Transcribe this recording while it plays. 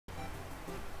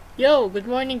Yo, good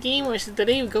morning gamers.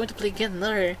 Today we're going to play again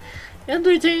another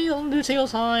Undertale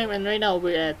time, and right now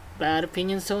we're at Bad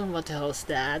Opinion Zone. What the hell is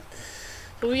that?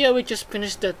 So yeah, we just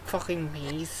finished that fucking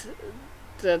maze.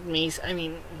 I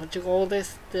mean, what you call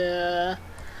this? The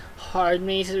hard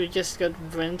maze we just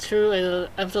went through. And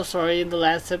I'm so sorry in the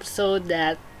last episode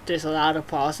that there's a lot of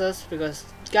pauses because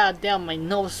goddamn my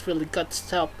nose really got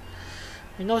stopped.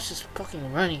 My nose is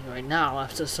fucking running right now. I'm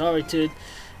so sorry, dude.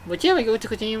 But yeah, we're going to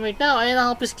continue right now, and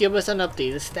I'll just give us an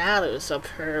updated status of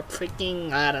her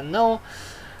freaking, I don't know,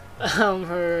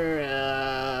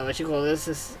 what you call this,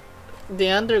 is the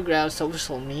underground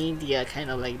social media, kind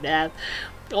of like that.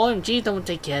 OMG, don't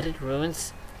they get it,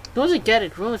 ruins? Don't they get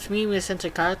it, ruins Mimi's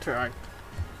center character art.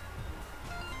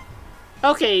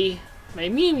 Okay, my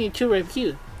Mimi 2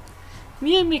 review.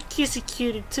 Mimi Kissy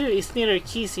Cutie 2 is neither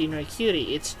kissy nor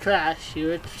cutie, it's trash,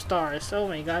 you're stars, oh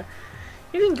my god.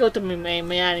 You can go to my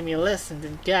anime list and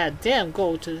then goddamn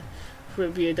go to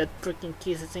review that freaking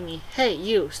kiss thingy. Hey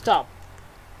you, stop.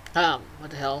 What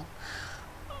the hell?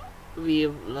 We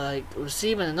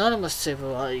received an anonymous tip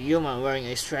about a human wearing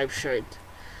a striped shirt.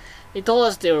 They told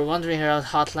us they were wandering around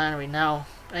Hotland right now.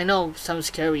 I know, sounds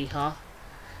scary, huh?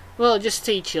 Well, just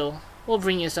stay chill. We'll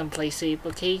bring you someplace safe,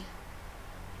 okay?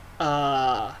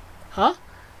 Huh?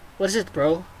 What is it,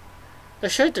 bro? The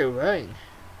shirt they're wearing.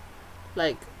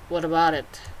 Like, what about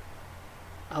it?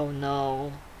 Oh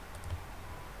no.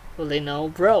 Will they know?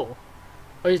 Bro!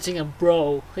 Are you thinking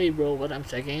bro? Hey bro, what I'm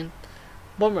saying?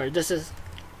 Bummer, this is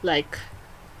like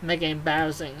mega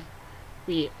embarrassing.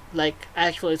 We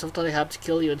actually totally have to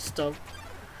kill you and stuff.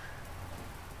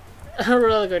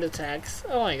 Royal Guard attacks.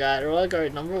 Oh my god, Royal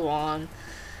Guard number 1.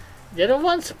 The other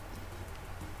ones?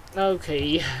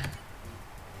 Okay.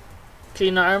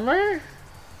 Clean armor?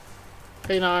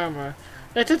 Clean armor.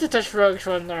 I took to touch rogues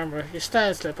from armor. You stand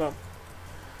and slip up.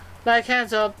 Like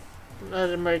hands up.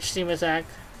 Let merge team attack.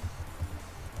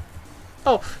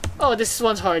 Oh, this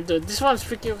one's hard, dude. This one's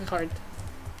freaking hard.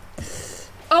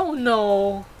 Oh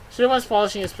no! Someone's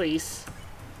polishing his place.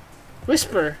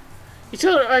 Whisper. You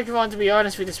still want to be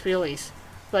honest with his feelings.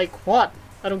 Like what?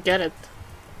 I don't get it.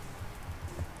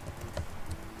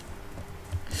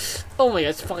 Oh my god,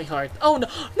 it's fucking hard. Oh no!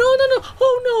 No!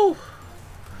 Oh no!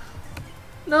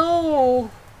 No!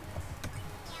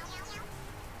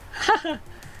 Haha!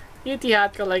 You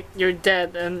Tihatka like you're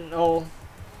dead and all.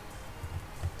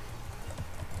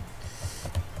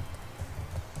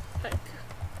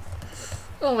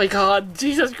 Oh my god,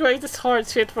 Jesus Christ, this hard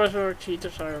shit for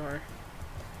cheaters armor.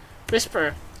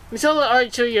 Whisper. We still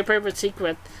aren't sure your favorite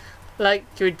secret. Like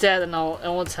you're dead and all,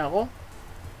 and won't tell.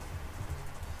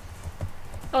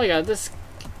 Oh my god, this.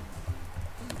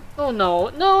 Oh no.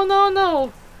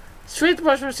 No! Straight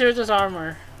brush from Sirius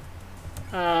armor.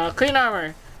 Clean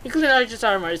armor. You clean Archer's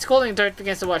armor. It's cold and dirt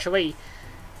begins to wash away.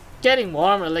 Getting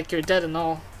warmer like you're dead and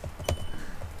all.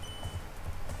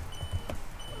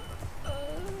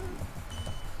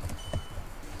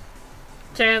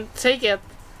 Can't take it.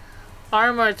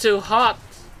 Armor too hot.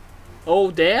 Oh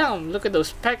damn, look at those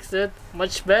specs, dude.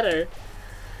 Much better.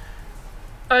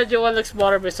 RG1 looks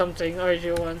bothered by something.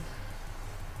 RG1.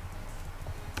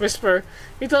 Whisper.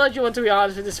 You told you want to be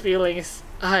honest with his feelings.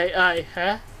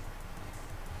 Huh?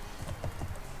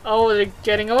 Oh, they're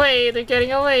getting away.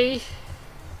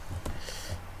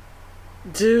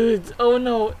 Dude, oh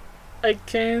no. I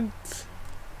can't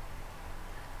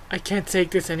take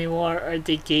this anymore. Are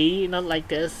they gay? Not like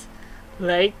this.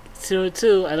 Like,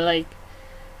 02, I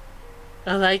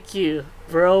like you,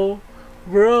 bro.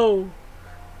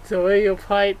 The way you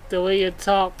fight, the way you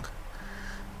talk.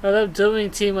 I love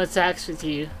doing team attacks with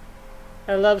you.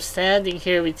 I love standing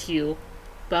here with you,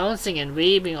 bouncing and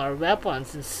waving our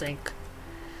weapons in sync.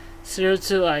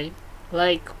 02, I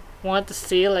want to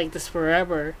stay like this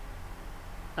forever.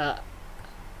 What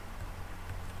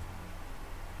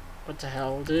the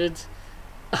hell, dude?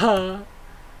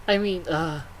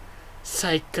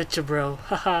 Psych, gotcha, bro.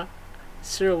 Haha.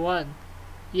 01.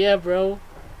 Yeah, bro.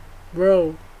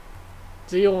 Do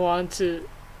you want to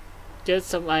get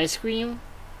some ice cream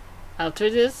after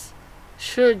this?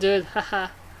 Sure, dude. Haha.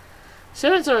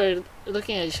 Servants are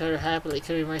looking at each other happily.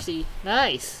 Carry mercy.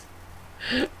 Nice.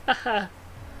 Haha.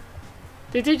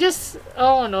 Did you just?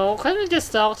 Oh no! Can we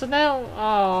just talk to them?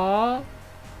 Aww.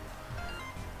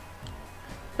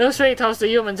 That's great. How's the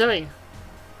human doing?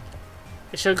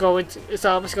 It should go into. It's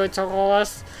almost going to call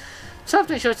us.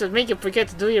 Something sure to make you forget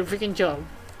to do your freaking job.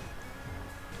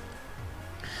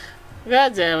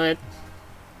 God damn it.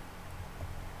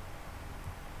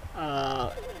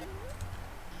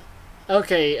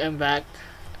 Okay, I'm back.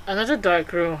 Another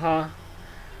dark room, huh?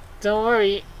 Don't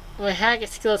worry, my hacking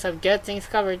skills have got things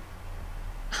covered.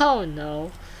 Oh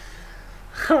no.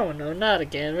 Oh no, not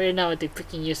again. We're now at the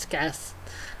freaking newscast.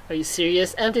 Are you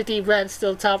serious? MTT brand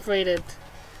still top rated.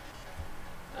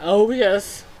 Oh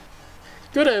yes.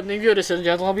 Good evening, beauties and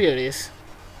gentle beauties.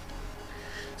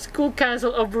 School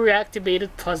cancel of reactivated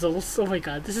puzzles. Oh my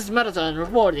god, this is Marathon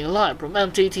reporting live from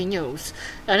MTT News.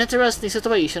 An interesting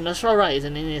situation has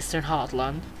arisen in Eastern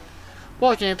Heartland.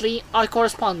 Fortunately, our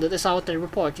correspondent is out there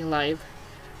reporting live.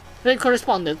 Hey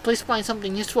correspondent, please find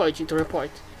something newsworthy to report.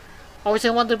 Our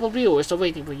wonderful viewers are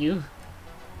waiting for you.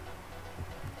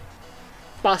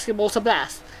 Basketball's a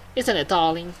blast, isn't it,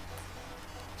 darling?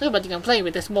 Nobody can play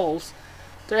with the smalls.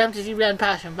 Their MTT brand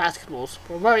passion basketballs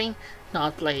for worrying,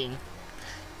 not playing.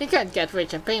 You can't get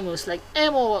rich and famous like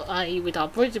MOI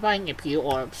without buying a few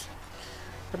orbs.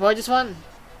 Report this one.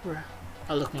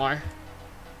 I'll look more.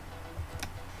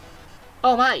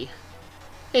 Oh my!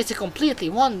 It's a completely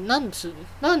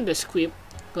nondescript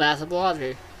glass of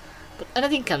water. But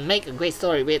anything can make a great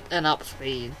story with an up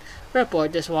speed.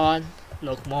 Report this one.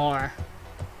 Look more.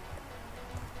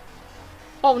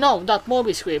 Oh no, that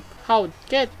movie script. How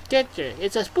get you?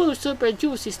 It's a super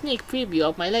juicy sneak preview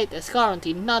of my latest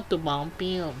guaranteed not to bomb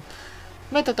film.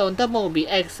 Metaton the movie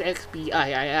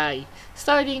XXPIII.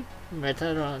 Starting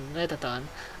Metaton.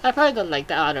 I've heard it like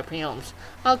the other films.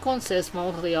 I'll consist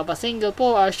mostly of a single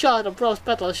 4-hour shot of rose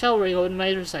petals showering on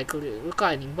my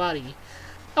reclining body.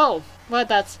 Oh, but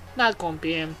that's not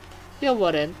confirmed. You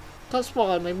wouldn't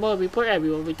spoil my movie for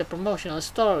everyone with a promotional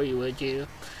story, would you?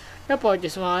 Report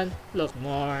this one. Look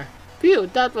more. Phew,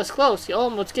 that was close. You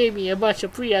almost gave me a bunch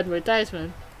of free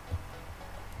advertisement.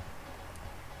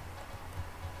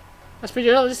 As per the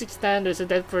realistic standards, a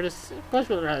dead force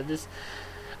pillar around this.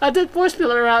 A dead force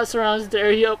pillar around surrounds the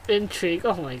area of intrigue.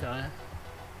 Oh my god.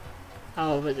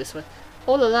 How about this one?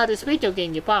 All of that is video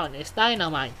game you found is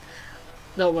dynamite.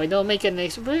 No, I don't make an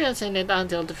experience in it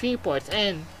until the free ports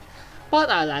end. But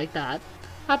I like that.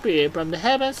 Appearing from the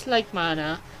heavens like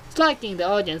mana, striking the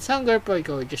audience hunger for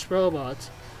gorgeous robots.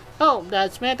 Oh,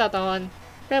 that's Metaton.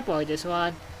 Report this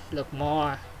one. Look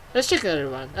more. Let's check the other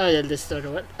one. Oh, yeah, this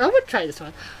other one. I would try this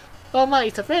one. Oh my,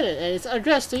 it's a Reddit and it's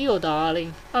addressed to you,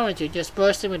 darling. Aren't you just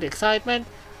bursting with excitement?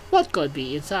 What could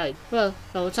be inside? Well,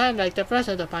 no time like the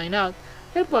present to find out.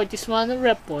 Report this one.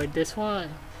 Report this one.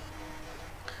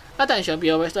 Attention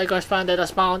viewers, the correspondent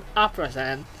has found a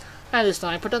present. And it's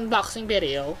time for the unboxing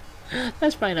video.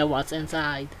 Let's find out what's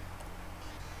inside.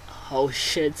 Oh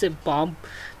shit, it's a bomb.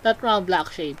 That round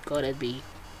black shape could it be?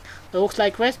 Looks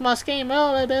like Christmas came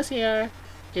early this year.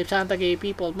 If Santa gave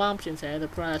people bombs instead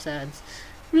of presents.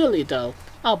 Really though,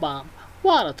 a bomb.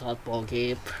 What a thoughtful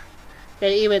gift.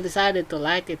 They even decided to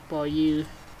light it for you.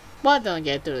 But don't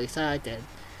get too excited.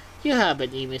 You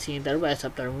haven't even seen the rest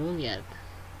of the room yet.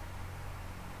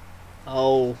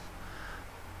 Oh.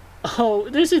 Oh,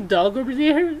 there's a dog over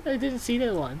there? I didn't see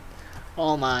that one.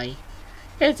 Oh my.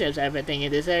 It seems everything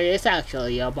in this area is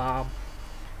actually a bomb.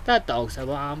 That dog's a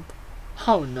bomb.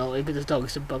 Oh no, even the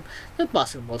dog's a bomb. That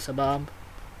basketball's a bomb.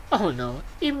 Oh no,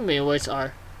 even my words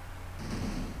are.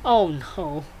 Oh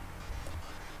no.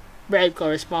 Brave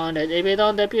correspondent, if you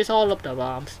don't defuse all of the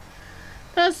bombs.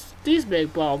 This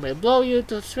big bomb will blow you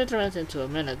to smithereens in 2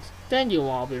 minutes. Then you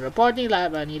won't be reporting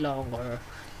live any longer.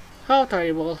 How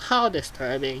terrible, how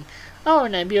disturbing. Our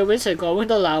 9 viewers are going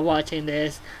to love watching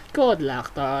this. Good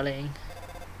luck, darling.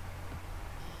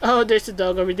 Oh, there's a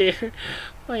dog over there.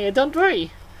 Oh yeah, don't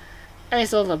worry. I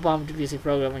installed a bomb defusing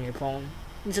program on your phone.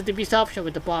 It's a defuse option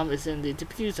with the bomb is in the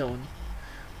defuse zone.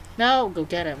 Now, go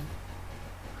get him.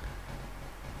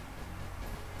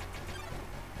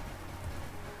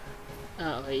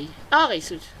 Okay,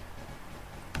 switch.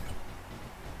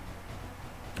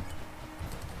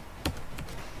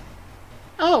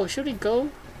 Oh, should we go?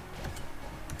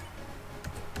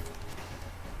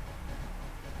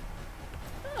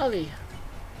 Okay.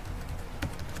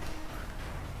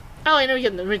 Oh, I know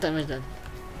we're done.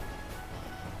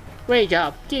 Great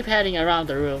job. Keep heading around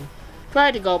the room.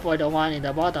 Try to go for the one in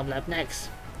the bottom left next.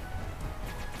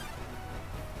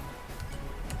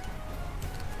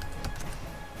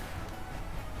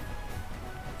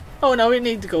 Oh no, we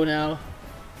need to go now.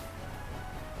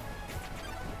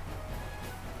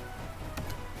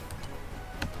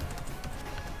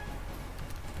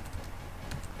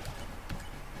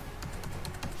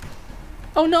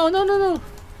 Oh no, no, no, no.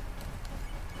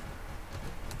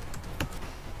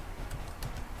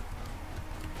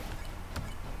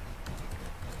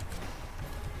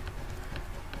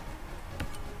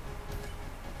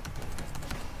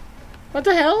 What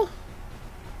the hell?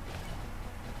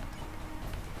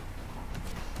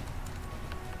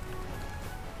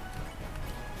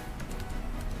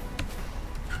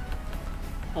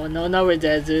 Oh no, now we're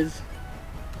dead, dude.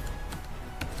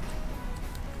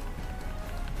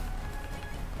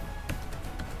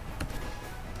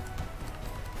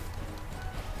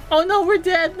 Oh no, we're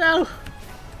dead now!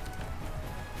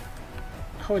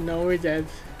 Oh no, we're dead.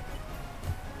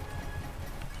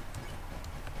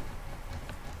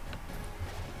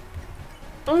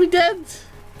 Oh, we're dead!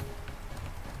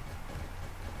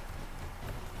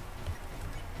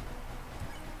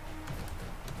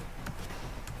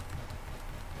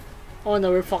 Oh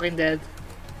no, we're fucking dead.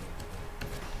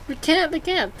 We can't, they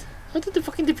can't. How did they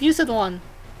fucking defuse that one?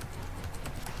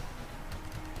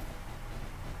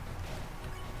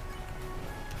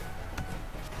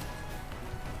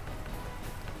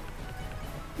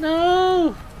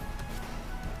 No!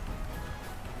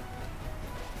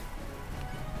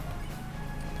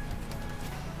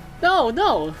 No,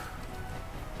 no!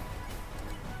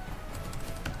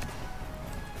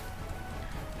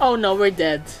 Oh no, we're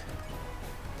dead.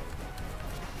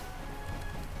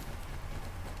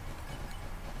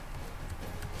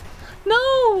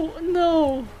 No!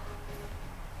 No!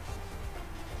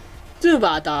 Too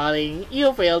bad, darling.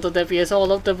 You failed to defuse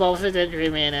all of the bombs within 3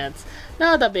 minutes.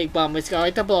 Now the big bomb is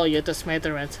going to blow you to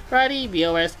smithereens. Ready,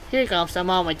 viewers? Here comes the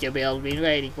moment you've all been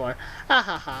waiting for. Ha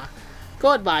ha ha.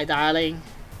 Goodbye, darling.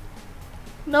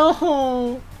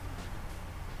 No!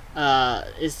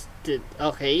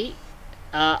 Okay.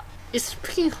 It's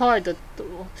pretty hard that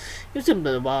using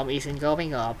the bomb isn't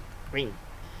going up. Ring.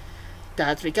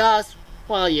 That's because,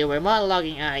 while you were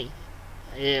monologuing, I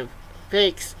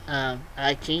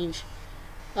changed.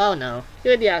 Oh no,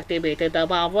 you deactivated the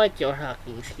bomb with your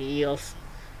hacking skills.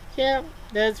 Yeah,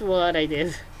 that's what I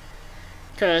did.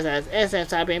 Curses,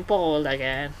 essence have been pulled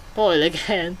again.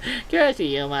 Curse you,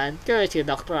 human. Curse you,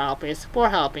 Dr. Alpis, for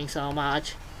helping so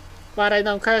much. But I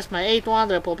don't curse my 8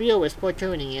 wonderful viewers for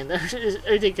tuning in.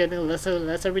 Are they getting lesser and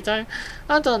lesser every time?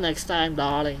 Until next time,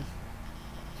 darling.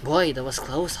 Boy, that was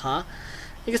close, huh?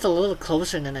 I guess a little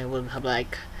closer than I would have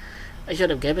liked. I should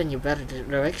have given you better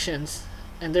directions,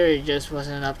 and there just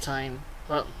wasn't enough time.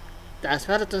 Well, that's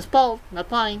Marathon's fault,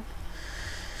 not mine.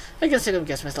 I can second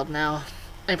guess myself now.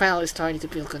 I'm finally starting to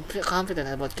feel confident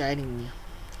about guiding you.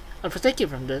 I'll protect you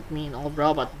from that mean old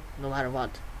robot, no matter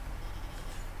what.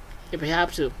 If we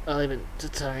have to, I'll even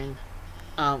turn.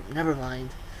 Never mind.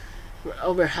 We're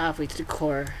over halfway to the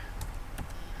core.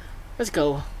 Let's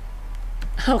go.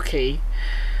 Okay.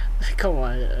 Come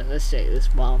on, let's check this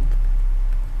bomb.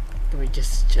 Can we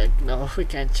just check? No, we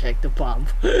can't check the bomb.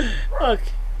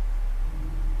 Okay.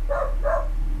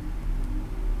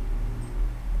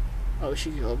 Oh,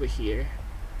 she can go over here.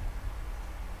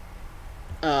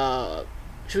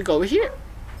 Should we go over here?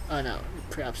 Oh no,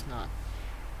 perhaps not.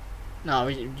 No,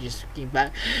 we just came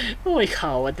back. Oh my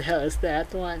god, what the hell is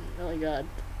that one? Oh my god.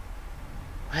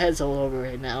 My head's all over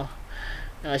right now.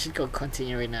 No, I should go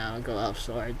continue right now and go up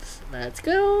swords. Let's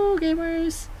go,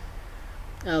 gamers!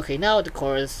 Okay, now the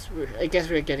chorus. I guess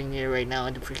we're getting near right now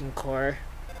in the freaking core.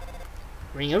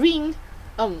 Ring a ring!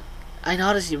 I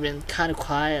noticed you've been kind of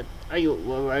quiet. Are you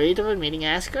worried about meeting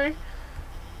Asker?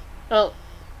 Well,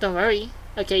 don't worry.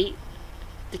 Okay,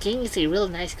 the king is a real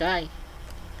nice guy.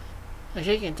 I'm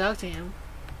sure you can talk to him.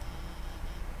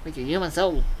 With your human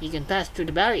soul, you can pass through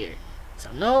the barrier.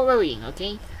 So no worrying,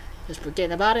 okay? Just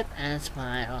forget about it and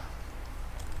smile.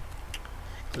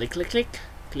 Click, click, click.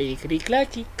 Click, click, click,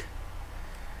 click.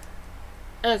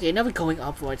 Okay, now we're going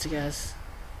upwards, I guess.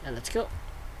 And let's go.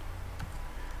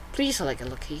 Please select a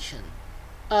location.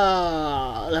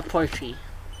 Laboratory.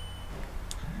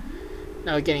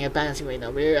 Now we're getting advancing right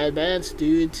now. We're advanced,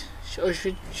 dude.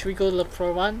 Should we go look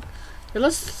for one?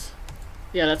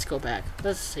 Yeah, let's go back.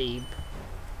 Let's save.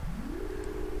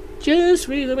 Just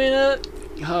wait a minute.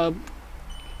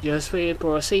 Just wait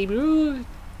for a save route.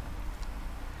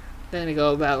 Then we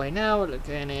go back right now. Look,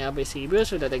 and I'll be save route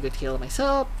so that I could heal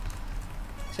myself.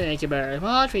 So thank you very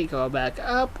much. We go back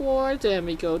upwards and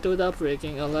we go to the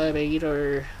freaking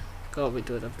elevator. Go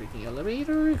to the freaking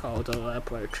elevator. Go to the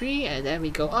laboratory and then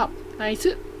we go up. Nice.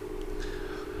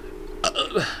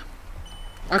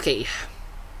 Okay.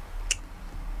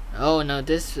 Oh no,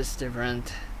 this is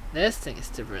different. This thing is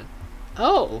different.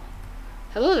 Oh!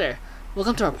 Hello there.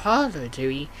 Welcome to our parlor,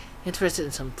 dearie. Interested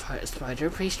in some spider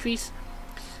pastries?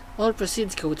 All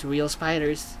proceeds go to real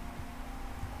spiders.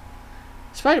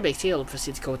 Spider baked heel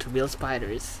proceeds go to real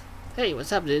spiders. Hey,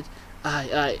 what's up, dude?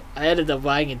 I ended up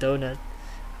buying a donut.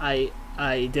 I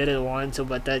didn't want to,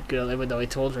 but that girl, even though I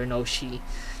told her no, she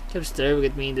kept staring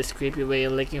at me in this creepy way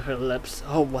and licking her lips.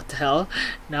 Oh, what the hell?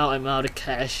 Now I'm out of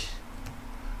cash.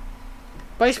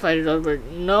 Buy spider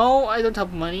donut. No, I don't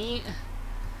have money.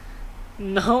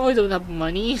 No, I don't have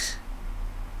money.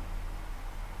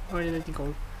 Where did it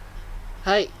go?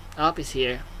 Hi, Op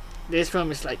here. This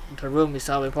room is like the room we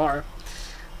saw before.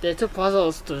 There are 2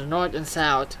 puzzles to the north and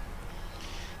south.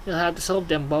 You'll have to solve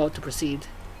them both to proceed.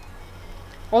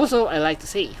 Also, I like to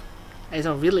say, I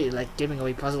don't really like giving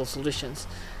away puzzle solutions,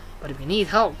 but if you need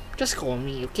help, just call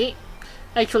me, okay?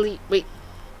 Actually, wait,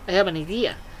 I have an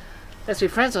idea. Let's be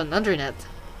friends on Undernet.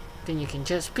 Then you can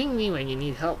just ping me when you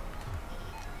need help.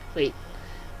 Wait,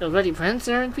 we're already friends,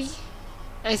 aren't we?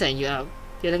 I signed you out,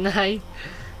 didn't I?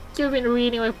 You've been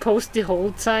reading my post the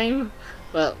whole time?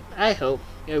 Well, I hope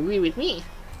you agree with me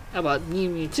about Mew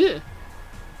Mew 2.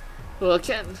 Well,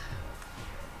 Ken, you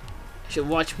should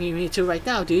watch Mew Mew 2 right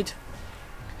now, dude.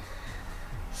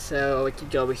 So we can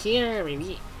go over here,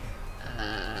 maybe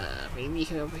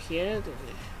over here.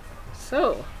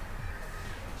 So,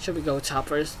 should we go top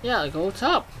first? Yeah, go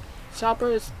top.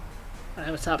 Choppers.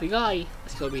 I'm a toppy guy.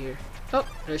 Let's go over here. Oh,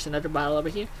 there's another battle over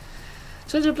here.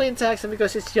 So you're playing text, and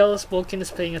because it's yellow, Vulcan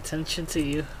is paying attention to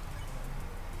you.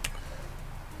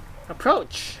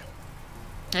 Approach.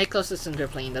 Hey, closest to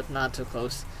plane, that's not too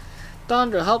close.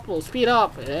 Thunder, helpful, speed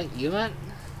up. You man.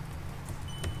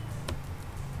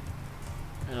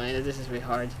 Anyway, this is very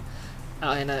hard.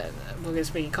 Oh, and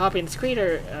Vulcan's making copy in the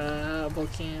screener.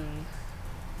 Vulcan.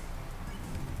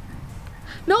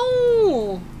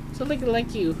 No! Something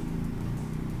like you.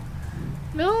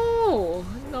 No!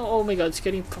 No, oh my god, it's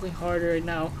getting fucking harder right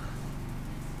now.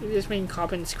 You're just making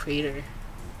copy in this crater.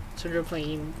 Thunder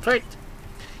plane. Flirt!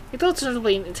 You told Thunder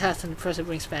plane it has an impressive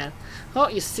wingspan. Oh,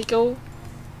 you sicko!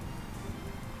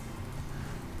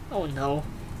 Oh no.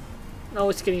 No,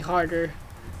 it's getting harder.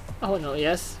 Oh no,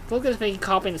 yes. Vulcan's making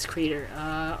copy in this crater.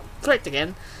 Flirt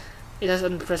again. It has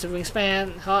an impressive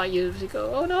wingspan. Huh, you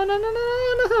go. Oh no, no, no,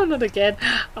 no, no, no, not again.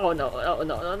 Oh no, oh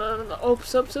no, no, no, no, no.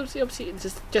 Oops, oops, oops, oops.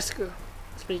 Just go.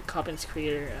 Let's make copy in this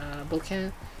crater.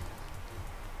 Vulcan.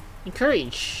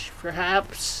 Encourage,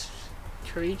 perhaps.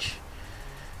 Encourage.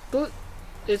 But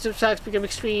its attacks become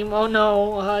extreme. Oh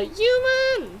no,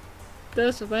 human!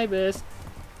 That's my best.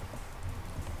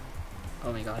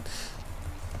 Oh my god.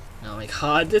 Oh my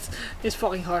god, this is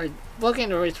fucking hard.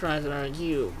 Vulcan always runs around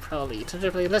you, probably.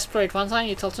 Thunderblade, let's play it one time.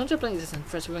 You tell Thunderblade this is an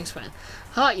impressive wingspan.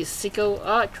 Ha, you sicko.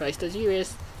 Ah, tries to do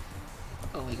this.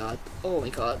 Oh my god, oh my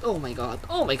god, oh my god,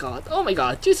 oh my god, oh my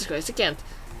god, Jesus Christ, I can't.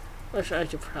 Or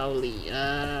should you probably,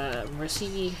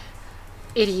 Mercy,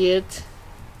 idiot.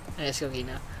 It's okay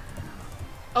now.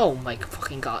 Oh my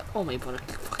fucking god, oh my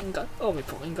fucking god, oh my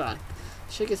fucking god.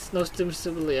 Shake its nose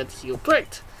dimsibly at you.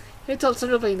 Perfect! You told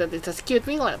Thunderblade that it has cute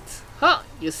winglets. Ha,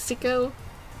 you sicko.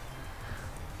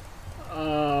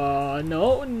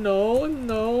 No, no,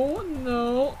 no,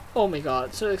 no. Oh my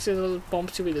god, so accidental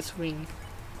bumps you with its wing.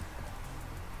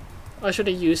 Or should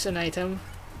I use an item?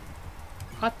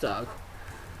 Hot dog.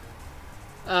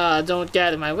 Don't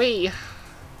get in my way.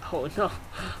 Oh no.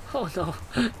 Oh no.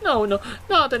 No, no,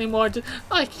 not anymore.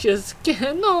 I just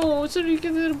can't. No, so you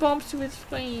can do the bumps with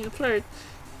playing flirt.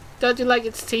 Don't you like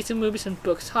its taste in movies and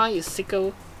books, huh, you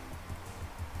sicko?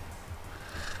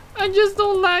 I just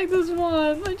don't like this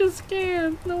one. I just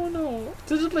can't. No, no.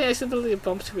 This play accidentally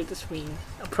bumps with the swing.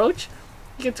 Approach?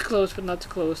 You get too close, but not too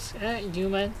close.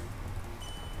 Human.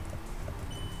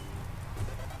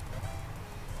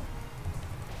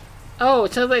 Oh,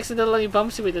 it accidentally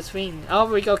bumps you with the swing. Oh,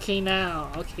 we're okay now.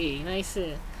 Okay, nice.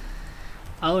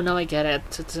 Oh, now I get it.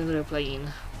 So it's another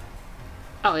plane.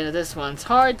 Oh, yeah, this one's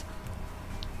hard.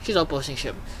 She's all posting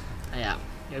ship. Yeah,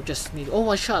 you just need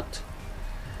one shot.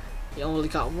 You only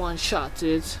got one shot,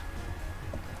 dude.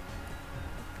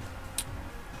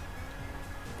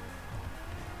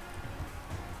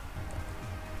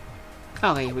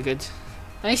 Okay, we're good.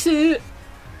 Nice.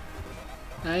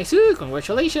 Nice.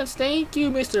 Congratulations. Thank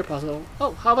you, Mr. Puzzle.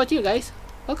 Oh, how about you guys?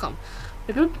 Welcome.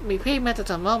 The pay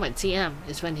method on moment TM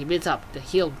is when he builds up the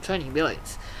heal training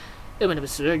abilities. Even if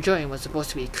Mr. Joy was supposed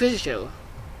to be a quiz show.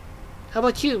 How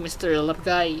about you, Mr. Lap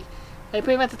Guy? I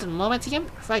pay method on moment TM,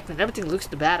 right when everything looks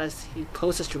the baddest, he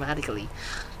poses dramatically.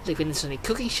 Like when it's on a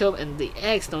cooking show and the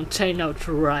eggs don't turn out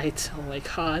right. Oh my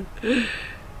god.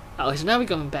 Oh, so now we're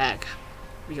going back.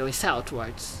 We're going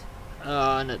southwards.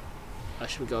 No. Oh,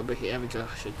 should we go over here?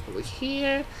 Should go over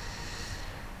here.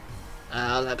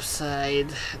 Left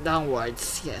side.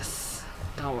 Downwards, yes.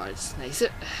 Downwards. Nice.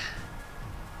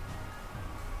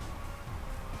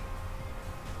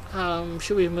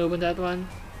 Should we move on that one?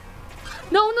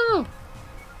 No, no, no!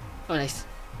 Oh, nice.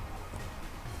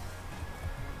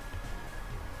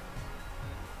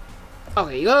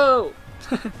 Okay, go!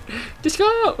 Just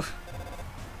go!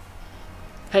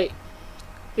 Hey,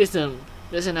 listen,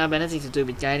 doesn't have anything to do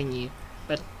with guiding you,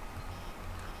 but,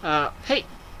 hey,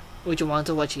 would you want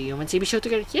to watch a human TV show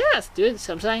together? Yes, dude,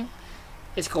 sometime.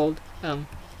 It's called, Mew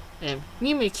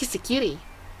Mew Kiss the Kitty.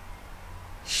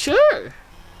 Sure!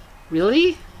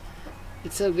 Really?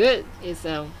 It's so good. It's,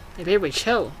 my favorite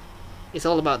show. It's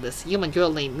all about this human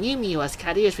girl named Mimi who has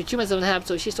cat ears which humans don't have,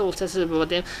 so she's so sensitive about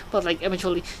them. But like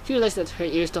eventually she realizes that her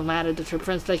ears don't matter, that her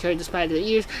friends like her despite their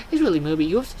ears. It's really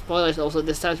movie. Oops, spoilers also.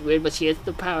 This sounds weird, but she has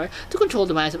the power to control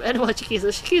the minds of anyone she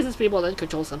kisses. She kisses people and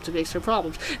controls them to fix her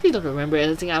problems. They don't remember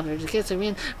anything after the kiss. I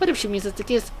mean, what if she misses the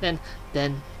kiss?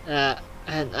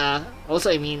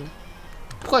 Also, I mean,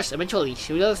 of course, eventually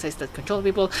she realizes that control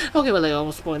people. Okay, well, I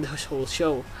almost spoiled the whole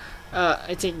show.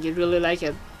 I think you'd really like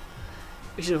it.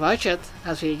 We should watch it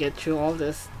as we get through all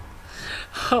this.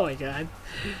 Oh my god.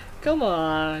 Come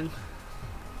on.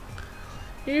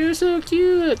 You're so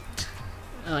cute.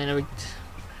 Oh, I know.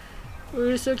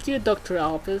 We're so cute, Dr.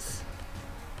 Alpus.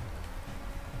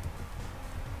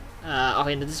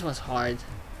 Okay, no, this one's hard.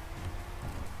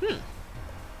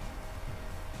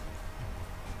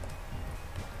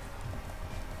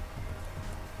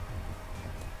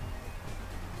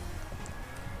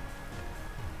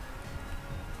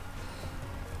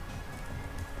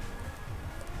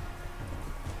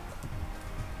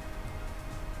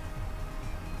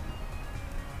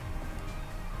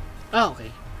 Oh,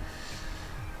 okay.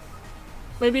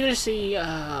 Maybe there's a,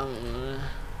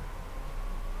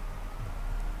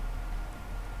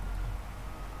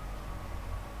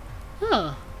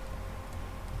 Huh.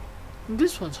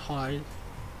 This one's hard.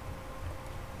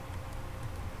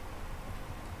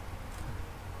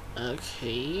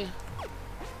 Okay.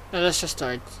 Now let's just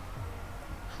start.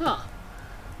 Huh.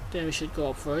 Then we should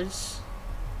go upwards.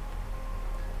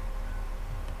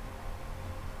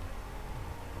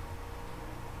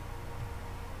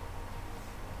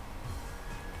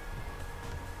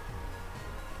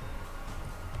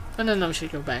 Oh, no, we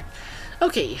should go back.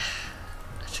 Okay.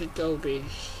 I should go over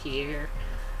here.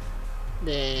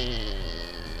 Then...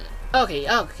 Okay.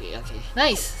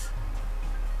 Nice!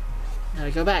 Now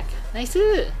we go back. Nice!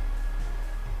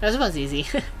 That one's easy.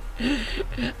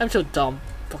 I'm so dumb.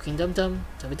 Fucking dumb. Dumb.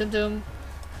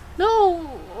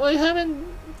 No! I haven't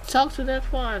talked to that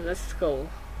one. Let's go.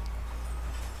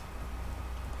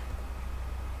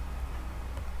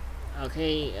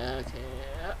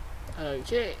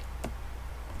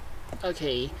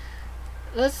 Okay,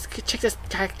 let's check this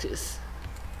cactus.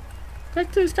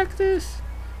 Cactus!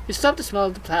 You stop to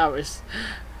smell the flowers.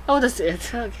 Oh, that's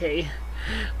it. Okay.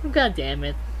 God damn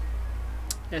it.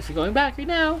 Yes, we're going back right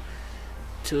now.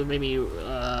 To maybe, over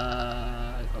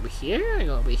here?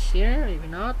 Maybe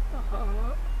not.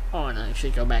 Oh no, I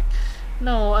should go back.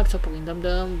 No, I'm so fucking dumb.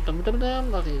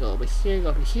 Okay,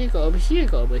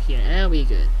 go over here. And we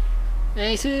good.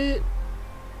 Nice.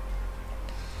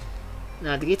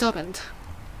 Now the gate opened.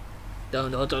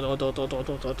 Don't.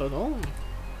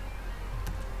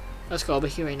 Let's go over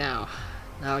here right now.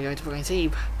 Now we're going to fucking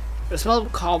save. The smell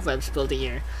of cobwebs filled the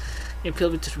air. You're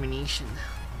filled with determination.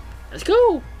 Let's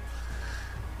go!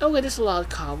 Okay, there's a lot of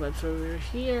cobwebs over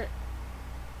here.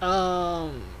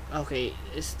 Okay,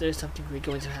 is there something weird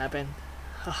going to happen?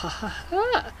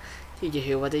 Did you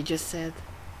hear what they just said?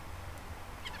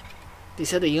 They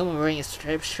said the human wearing a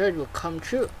striped shirt will come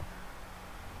true.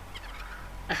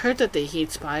 I heard that they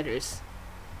hate spiders.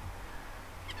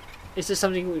 Is there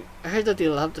something I heard that they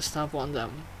love to stomp on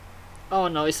them. Oh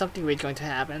no, is something weird going to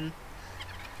happen?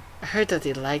 I heard that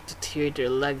they like to tear their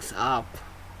legs up.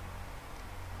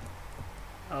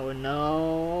 Oh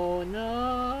no,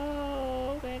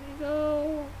 where did you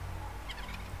go?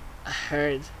 I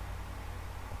heard.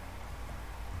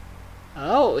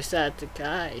 Oh, is that the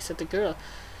guy? Is that the girl?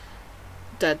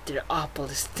 That their apple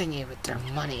is stinging with their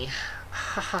money.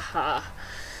 Ha ha ha.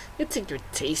 You think your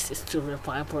taste is too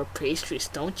refined for pastries,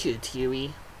 don't you,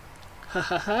 Dewey? Ha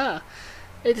ha ha.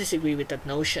 I disagree with that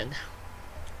notion.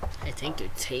 I think your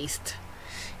taste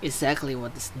is exactly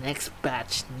what this next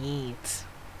batch needs.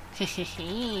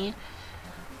 Hehehe.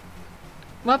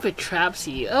 Muppet traps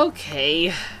you.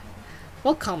 Okay.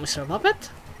 Welcome, Mr. Muppet.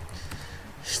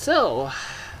 So,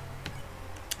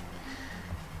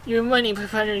 your money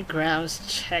 500 grams,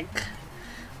 check.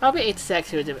 I'll be 8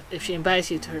 seconds with it. If she invites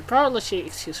you to her parlor, she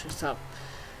excuse herself.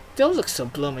 Don't look so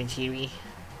blooming, Kiwi.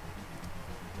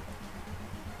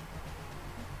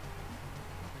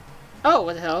 Oh,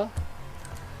 what the hell?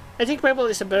 I think purple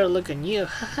is a better look than you.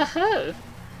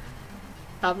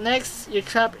 Up next, you're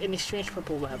trapped in a strange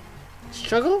purple web.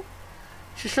 Struggle?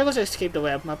 She struggles to escape the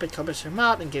web. Muppet covers her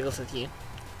mouth and giggles at you.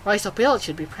 Why so pale? It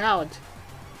should be proud.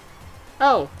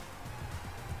 Oh.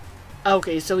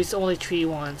 Okay, so it's only 3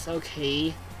 ones.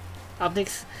 Okay. Up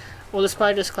next, all the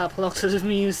spiders clap along to the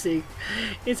music.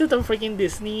 Is it a freaking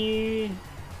Disney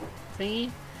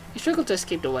thingy? You struggle to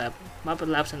escape the web. Muppet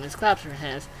laughs and claps her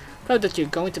hands. Proud that you're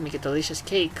going to make a delicious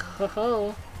cake. Ho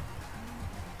ho.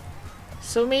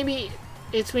 So maybe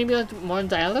it's more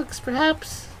dialogues,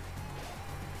 perhaps.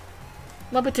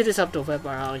 Muppet to disrupt the web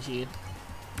around you.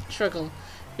 Struggle.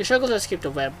 You struggle to escape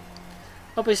the web.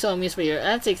 Muppet is so amused by your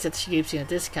antics that she gives you a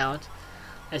discount.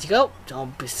 Let's go.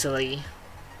 Don't be silly.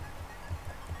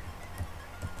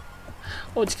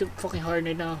 Oh, it's fucking hard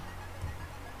right now.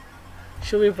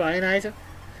 Should we buy an item?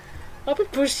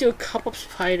 Muppet pushes you a cup of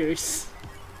spiders.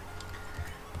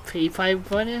 Pay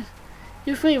 5 money?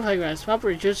 You pay 5 grand. Muppet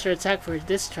reduces your attack for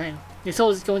this turn. Your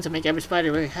soul is going to make every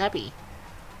spider very happy.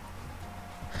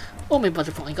 Oh my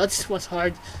butterfly god, this was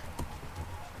hard.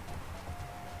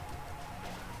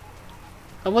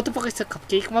 And what the fuck is a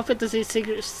cupcake? Muppet does a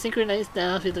synchronized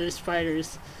dance with the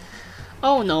spiders.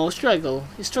 Oh no, struggle.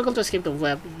 You struggle to escape the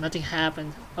web. Nothing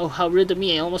happened. Oh, how rude of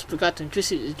me. I almost forgot to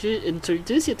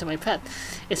introduce you to my pet.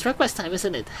 It's breakfast time,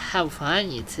 isn't it? How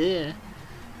fun, you too.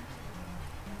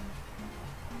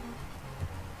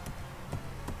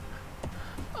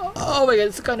 Oh my god,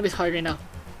 it's gonna be hard right now.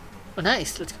 Oh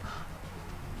nice, let's go.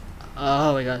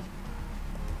 Oh my god.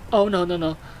 Oh no, no,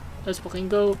 no. Let's fucking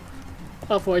go.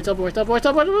 Upwards, upwards, upwards,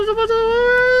 upwards, upwards, upwards,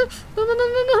 upwards. No, no, no,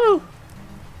 no, no.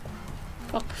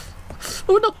 Fuck.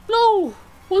 Oh no, no!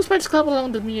 One spider clap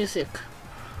along the music.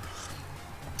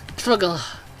 Struggle.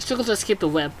 Struggle to escape the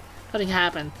web. Nothing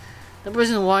happened. The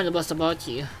person warned us about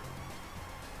you.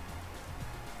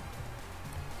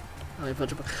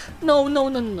 No, no,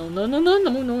 no, no, no, no, no,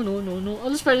 no, no, no, no, no. All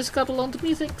the spiders clap along the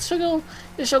music. Struggle.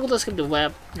 You struggle to escape the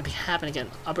web. Nothing happened again.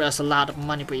 Opera has a lot of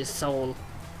money for your soul.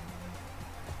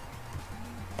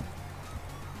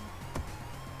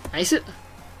 Nice it.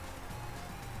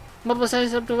 Mobile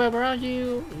size up the web around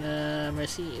you.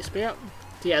 Mercy, spirit.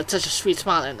 Yeah, it's such a sweet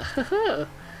smile and oh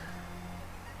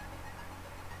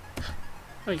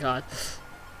my god.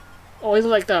 Oh, I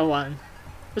like that one.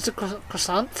 It's a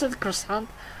croissant? Is it a croissant?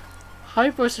 How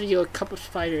person you a cup of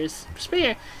spiders?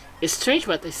 Spear. It's strange,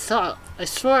 but I swear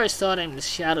I saw them in the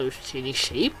shadows changing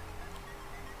shape.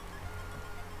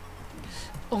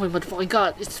 Oh my motherfucking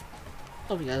god, it's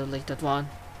oh my god, I like that one.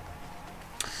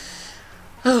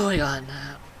 Oh my god.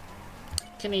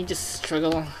 Can you just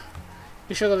struggle?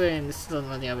 You struggle and it's still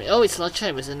nothing of it. Oh, it's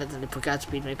lunchtime, isn't it? And I forgot to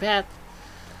beat my path.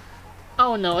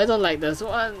 Oh no, I don't like this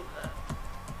one.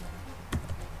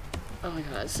 Oh my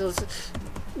god, so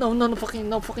no, no, no fucking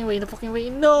way, no fucking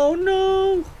way, no,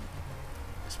 no.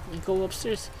 Let's fucking go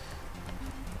upstairs.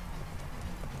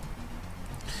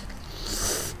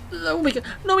 Oh my god,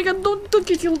 no, my god, don't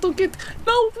get killed, don't get,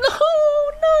 no, no,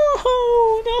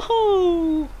 no,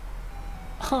 no.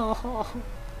 Oh.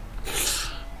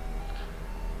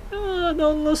 Oh,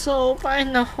 don't lose hope. I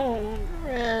know.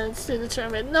 It's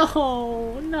determined.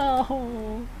 No,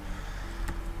 no,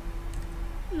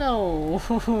 no.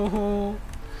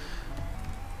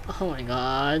 Oh my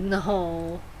god,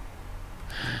 no.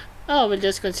 Oh, we'll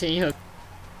just continue.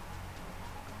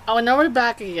 Oh, now we're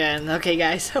back again. Okay,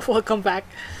 guys, welcome back.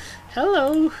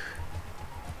 Hello.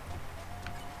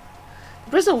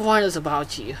 The person warned us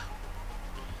about you.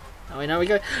 Oh, now we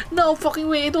go. No fucking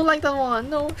way! I don't like that one.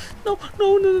 No, no,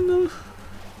 no, no, no, no.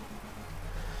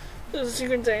 This is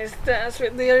synchronized dance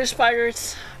with the other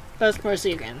spiders. Let's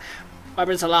mercy again.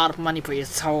 There's a lot of money for your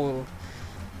soul.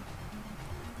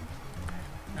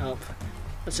 Nope.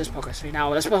 Let's just focus right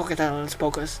now. Let's focus. Let's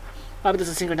focus. There's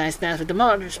a synchronized dance with the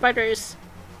other spiders.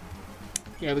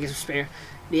 Yeah, we get some spare.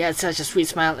 They had such a sweet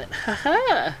smile.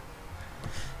 Haha.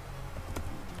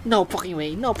 No fucking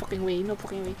way! No fucking way! No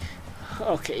fucking way!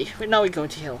 Okay, now we're going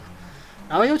to heal.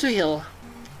 Now we go to heal.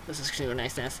 This is actually a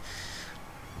nice dance.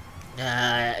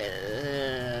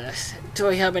 Do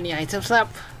I have any items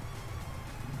left?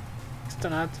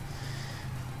 Still not.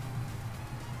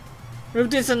 Remove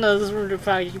this and the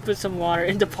fact you put some water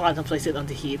in the pot and place it on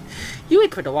the heat. You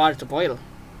wait for the water to boil.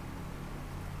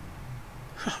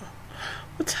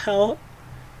 What the hell?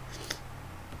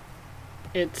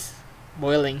 It's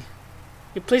boiling.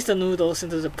 You place the noodles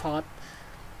into the pot.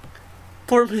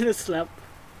 4 minutes left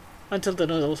until the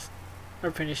noodles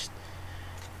are finished.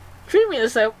 3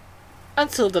 minutes left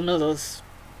until the noodles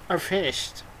are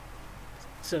finished.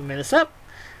 7 minutes left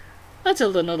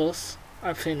until the noodles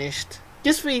are finished.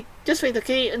 Just wait,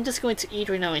 okay? I'm just going to eat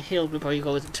right now and heal before you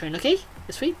go to turn, okay?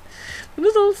 Just wait. The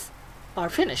noodles are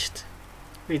finished.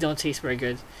 They don't taste very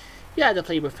good. You add the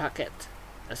flavor packet.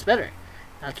 That's better.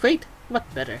 Not great,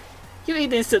 but better. You ate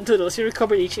the instant noodles, you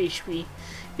recovered each HP.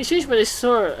 You changed, but I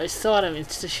saw them in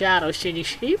the shadows changing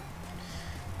shape.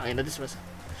 Okay, no, this was.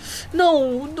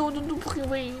 No, no, fucking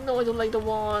way. No, I don't like the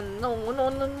one. No, no,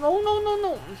 no, no, no, no,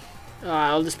 no.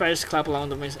 All the spiders clap along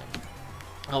the music.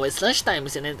 Oh, it's lunchtime,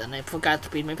 isn't it? And I forgot to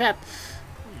feed my pet.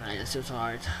 It's just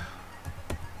hard.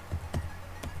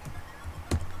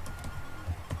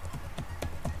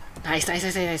 Nice, nice,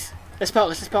 nice, nice. Let's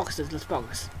focus, let's focus, let's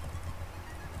focus.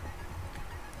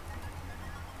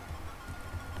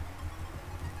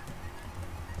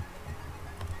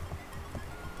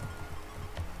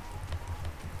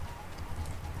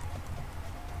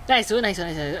 Nice, nice,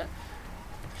 nice.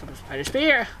 Spider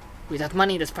spear. Without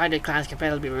money, the spider clans can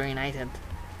barely be reunited.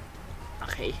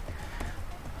 Okay.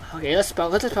 Okay, let's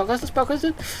focus, let's focus, let's focus.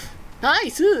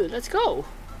 Nice! Let's go!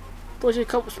 Push a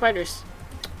couple spiders.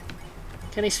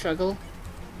 Can they struggle?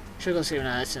 Struggle save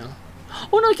now, that's no.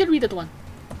 Oh no, I can read that one.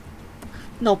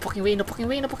 No fucking way, no fucking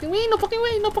way, no fucking way, no fucking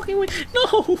way, no fucking way.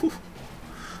 No!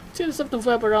 Change up the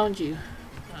web around you.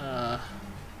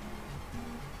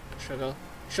 Struggle.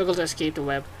 Struggle to escape the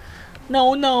web.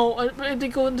 No, no! If they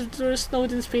go into the snow,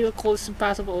 this fatal cold is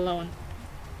impassable alone.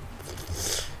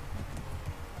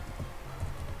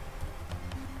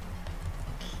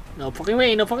 No fucking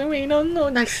way, no fucking way, no, no,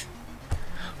 nice.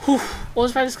 Whew, all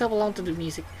spiders come along to the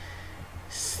music.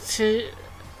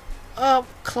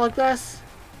 Cloud glass.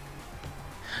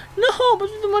 No, but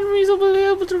the one reason will be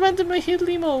able to rent my hit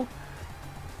limo.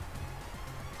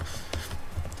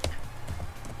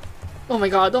 Oh my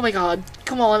god,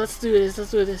 come on, let's do this,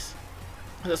 let's do this.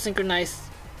 Let's synchronize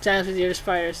dance with your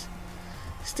spiders.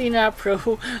 Stina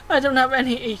Pro, I don't have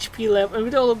any HP left, and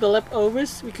with all of the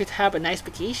leftovers, we could have a nice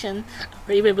vacation,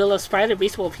 or even build a spider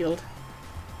baseball field.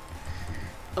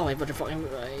 Oh my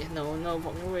motherfucking way, no, no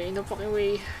fucking way, no fucking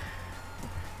way.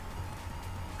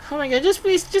 Oh my god, just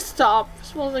please, just stop. It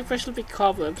smells like freshly baked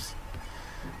cobwebs.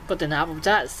 But enough of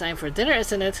that, it's time for dinner,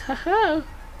 isn't it? Haha.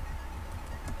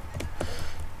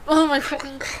 Oh my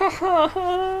fucking god,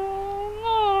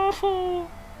 no.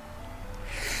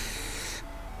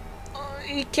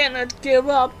 You cannot give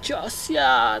up just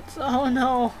yet. Oh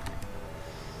no.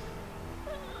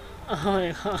 Oh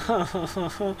my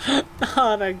god.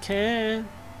 Not again.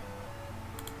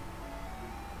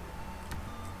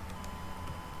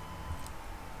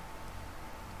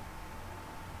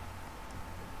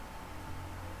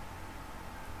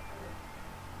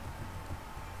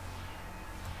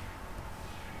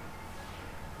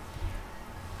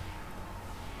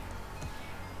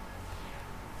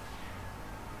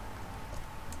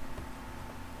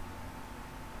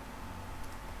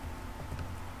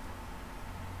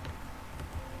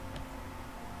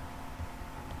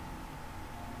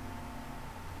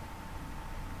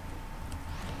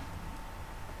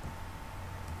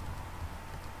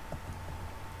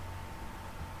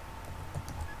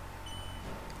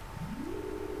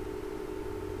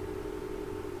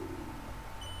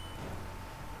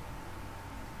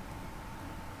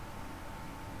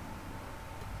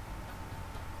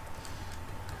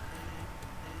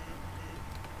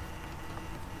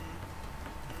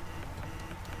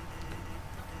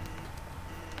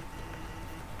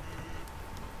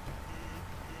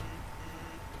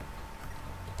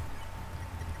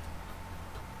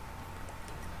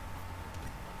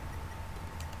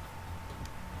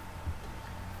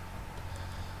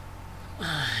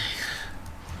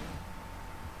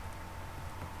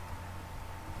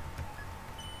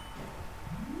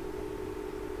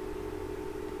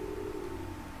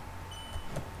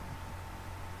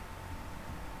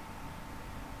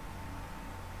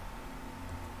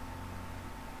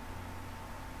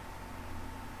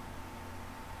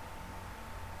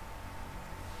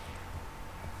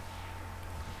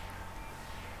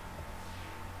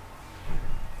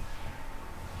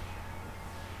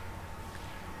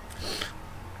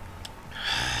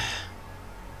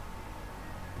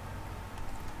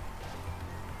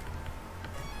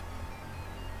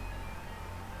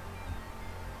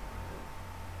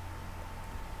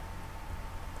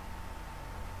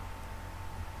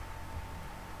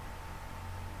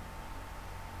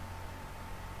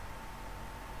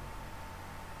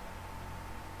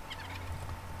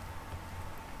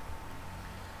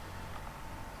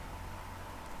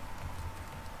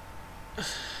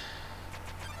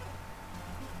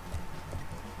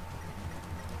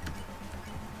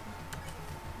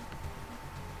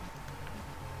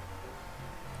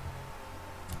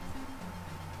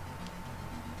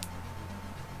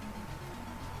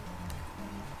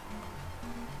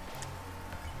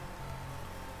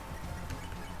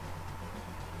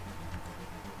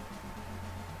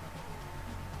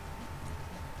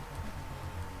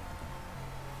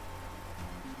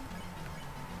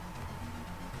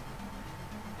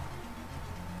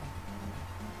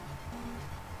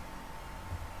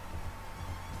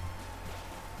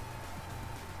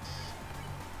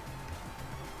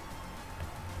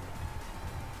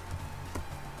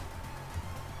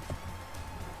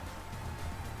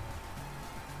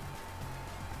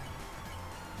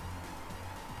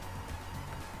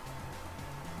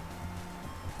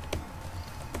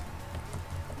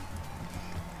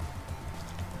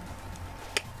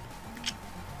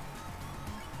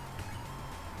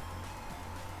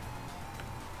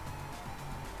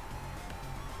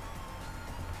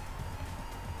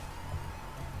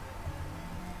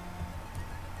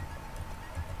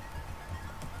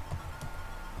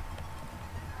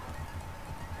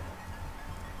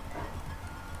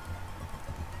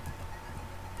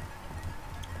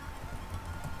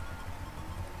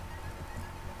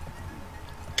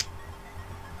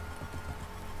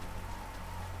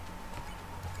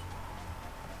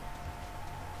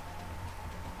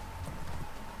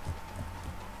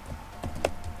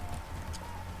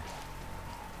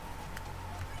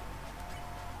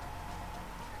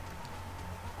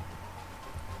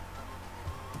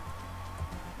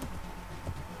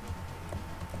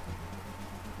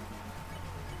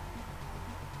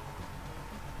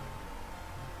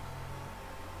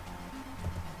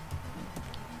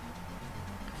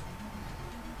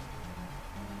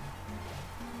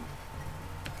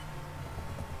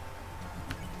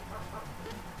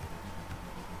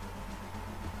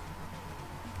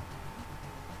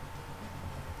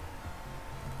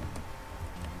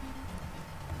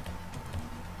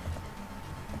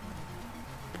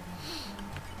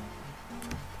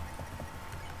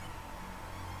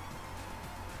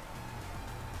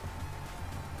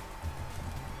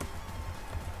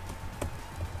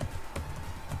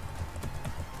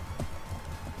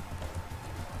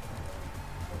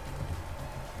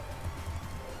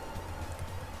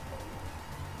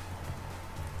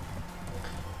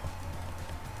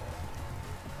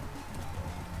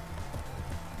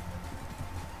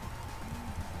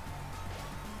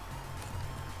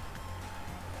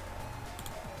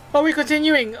 Oh, we're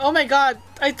continuing. Oh my god.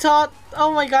 I thought.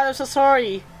 Oh my god, I'm so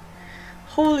sorry.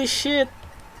 Holy shit.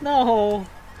 No.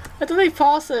 I thought I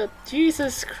paused it.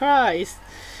 Jesus Christ.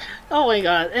 Oh my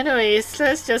god. Anyways,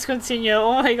 let's just continue.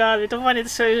 Oh my god, we don't want it to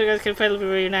show you guys can finally be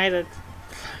reunited.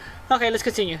 Okay, let's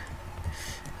continue.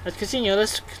 Let's continue.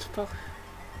 Let's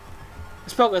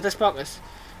focus.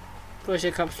 Push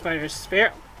a couple spiders.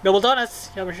 Spare. Double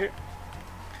donuts.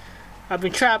 I've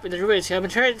been trapped in the ruins.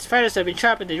 Spiders have been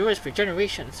trapped in the ruins for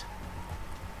generations.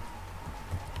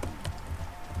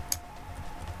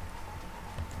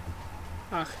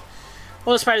 Oh.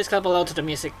 All the spiders clap along to the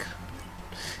music.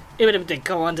 Even if they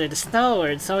go under the snow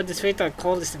or some of this fatal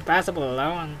cold is impassable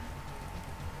alone.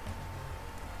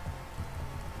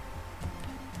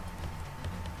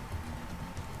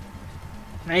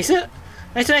 Nice. I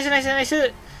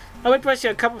would push you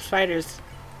a couple of spiders.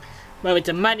 But with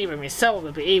the money from yourself,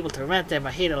 we'll be able to rent them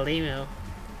a hidden limo.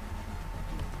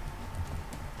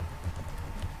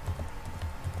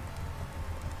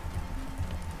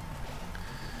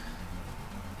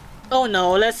 Oh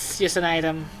no, let's use an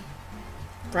item.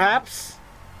 Perhaps?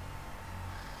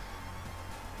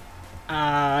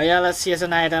 Yeah, let's use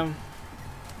an item.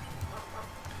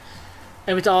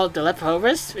 And with all the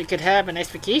leftovers, we could have an nice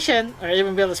vacation or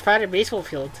even build a spider baseball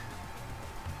field.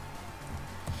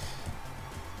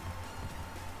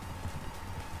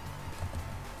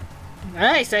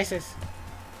 Nice.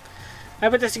 I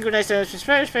put the synchronized with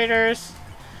spiders.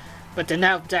 But then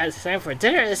now that's time for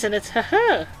dinner, isn't it?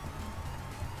 Haha.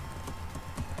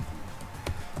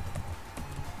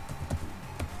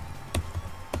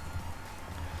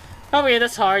 Oh yeah,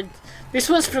 that's hard. This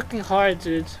one's freaking hard,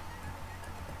 dude.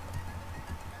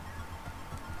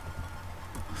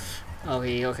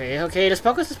 Okay. Let's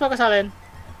focus, Alin.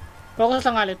 Focus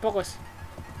lang, Alin. Focus.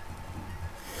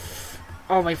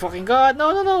 Oh my fucking god.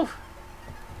 No.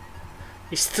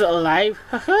 You're still alive?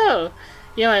 Haha.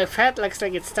 You know, my pet looks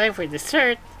like it's time for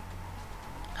dessert.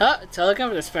 Huh? A telegram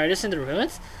from the spiders in the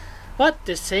ruins? What?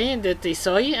 They're saying that they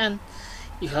saw you and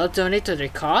you helped donate to their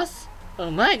cause?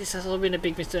 Oh my, this has all been a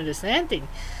big misunderstanding.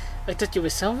 I thought you were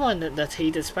someone that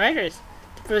hated spiders.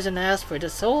 The person asked for the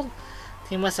soul.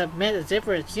 He must have met a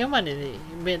different human in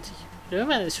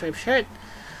the striped shirt.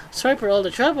 Sorry for all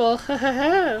the trouble.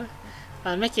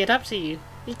 I'll make it up to you.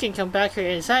 You can come back here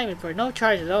anytime for no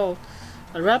charge at all.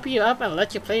 I'll wrap you up and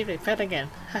let you play with pet again.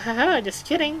 Just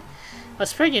kidding. I'll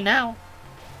spare you now.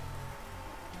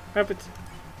 Wrap it.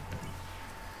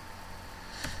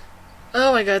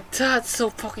 Oh my god, that's so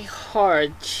fucking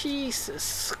hard.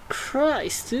 Jesus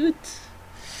Christ, dude.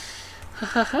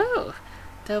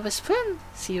 That was fun.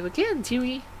 See you again,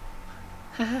 Dewey.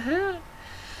 Oh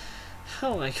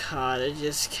my god, I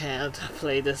just can't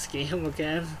play this game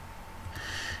again.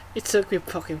 It took me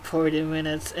fucking 40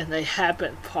 minutes and I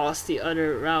haven't paused the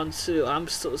other round too. I'm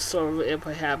so sorry if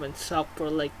I haven't stopped for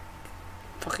like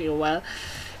fucking a while.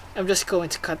 I'm just going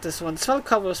to cut this one. Small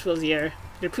couples will here.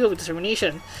 You're filled with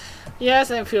determination.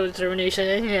 Yes, I'm filled with determination,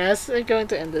 and yes, I'm going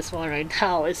to end this one right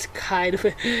now. It's kind of...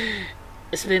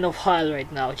 It's been a while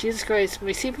right now. Jesus Christ,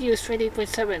 my CPU is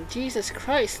 28.7. Jesus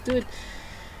Christ, dude.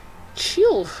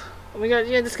 Chill. Oh my god,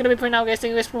 yeah, that's gonna be for now, guys.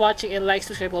 Thank you guys for watching, and like,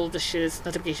 subscribe, all of the shit,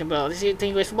 notification bell. Thank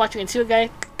you guys for watching, and see you guys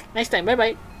next time. Bye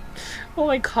bye. Oh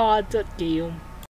my god, that game.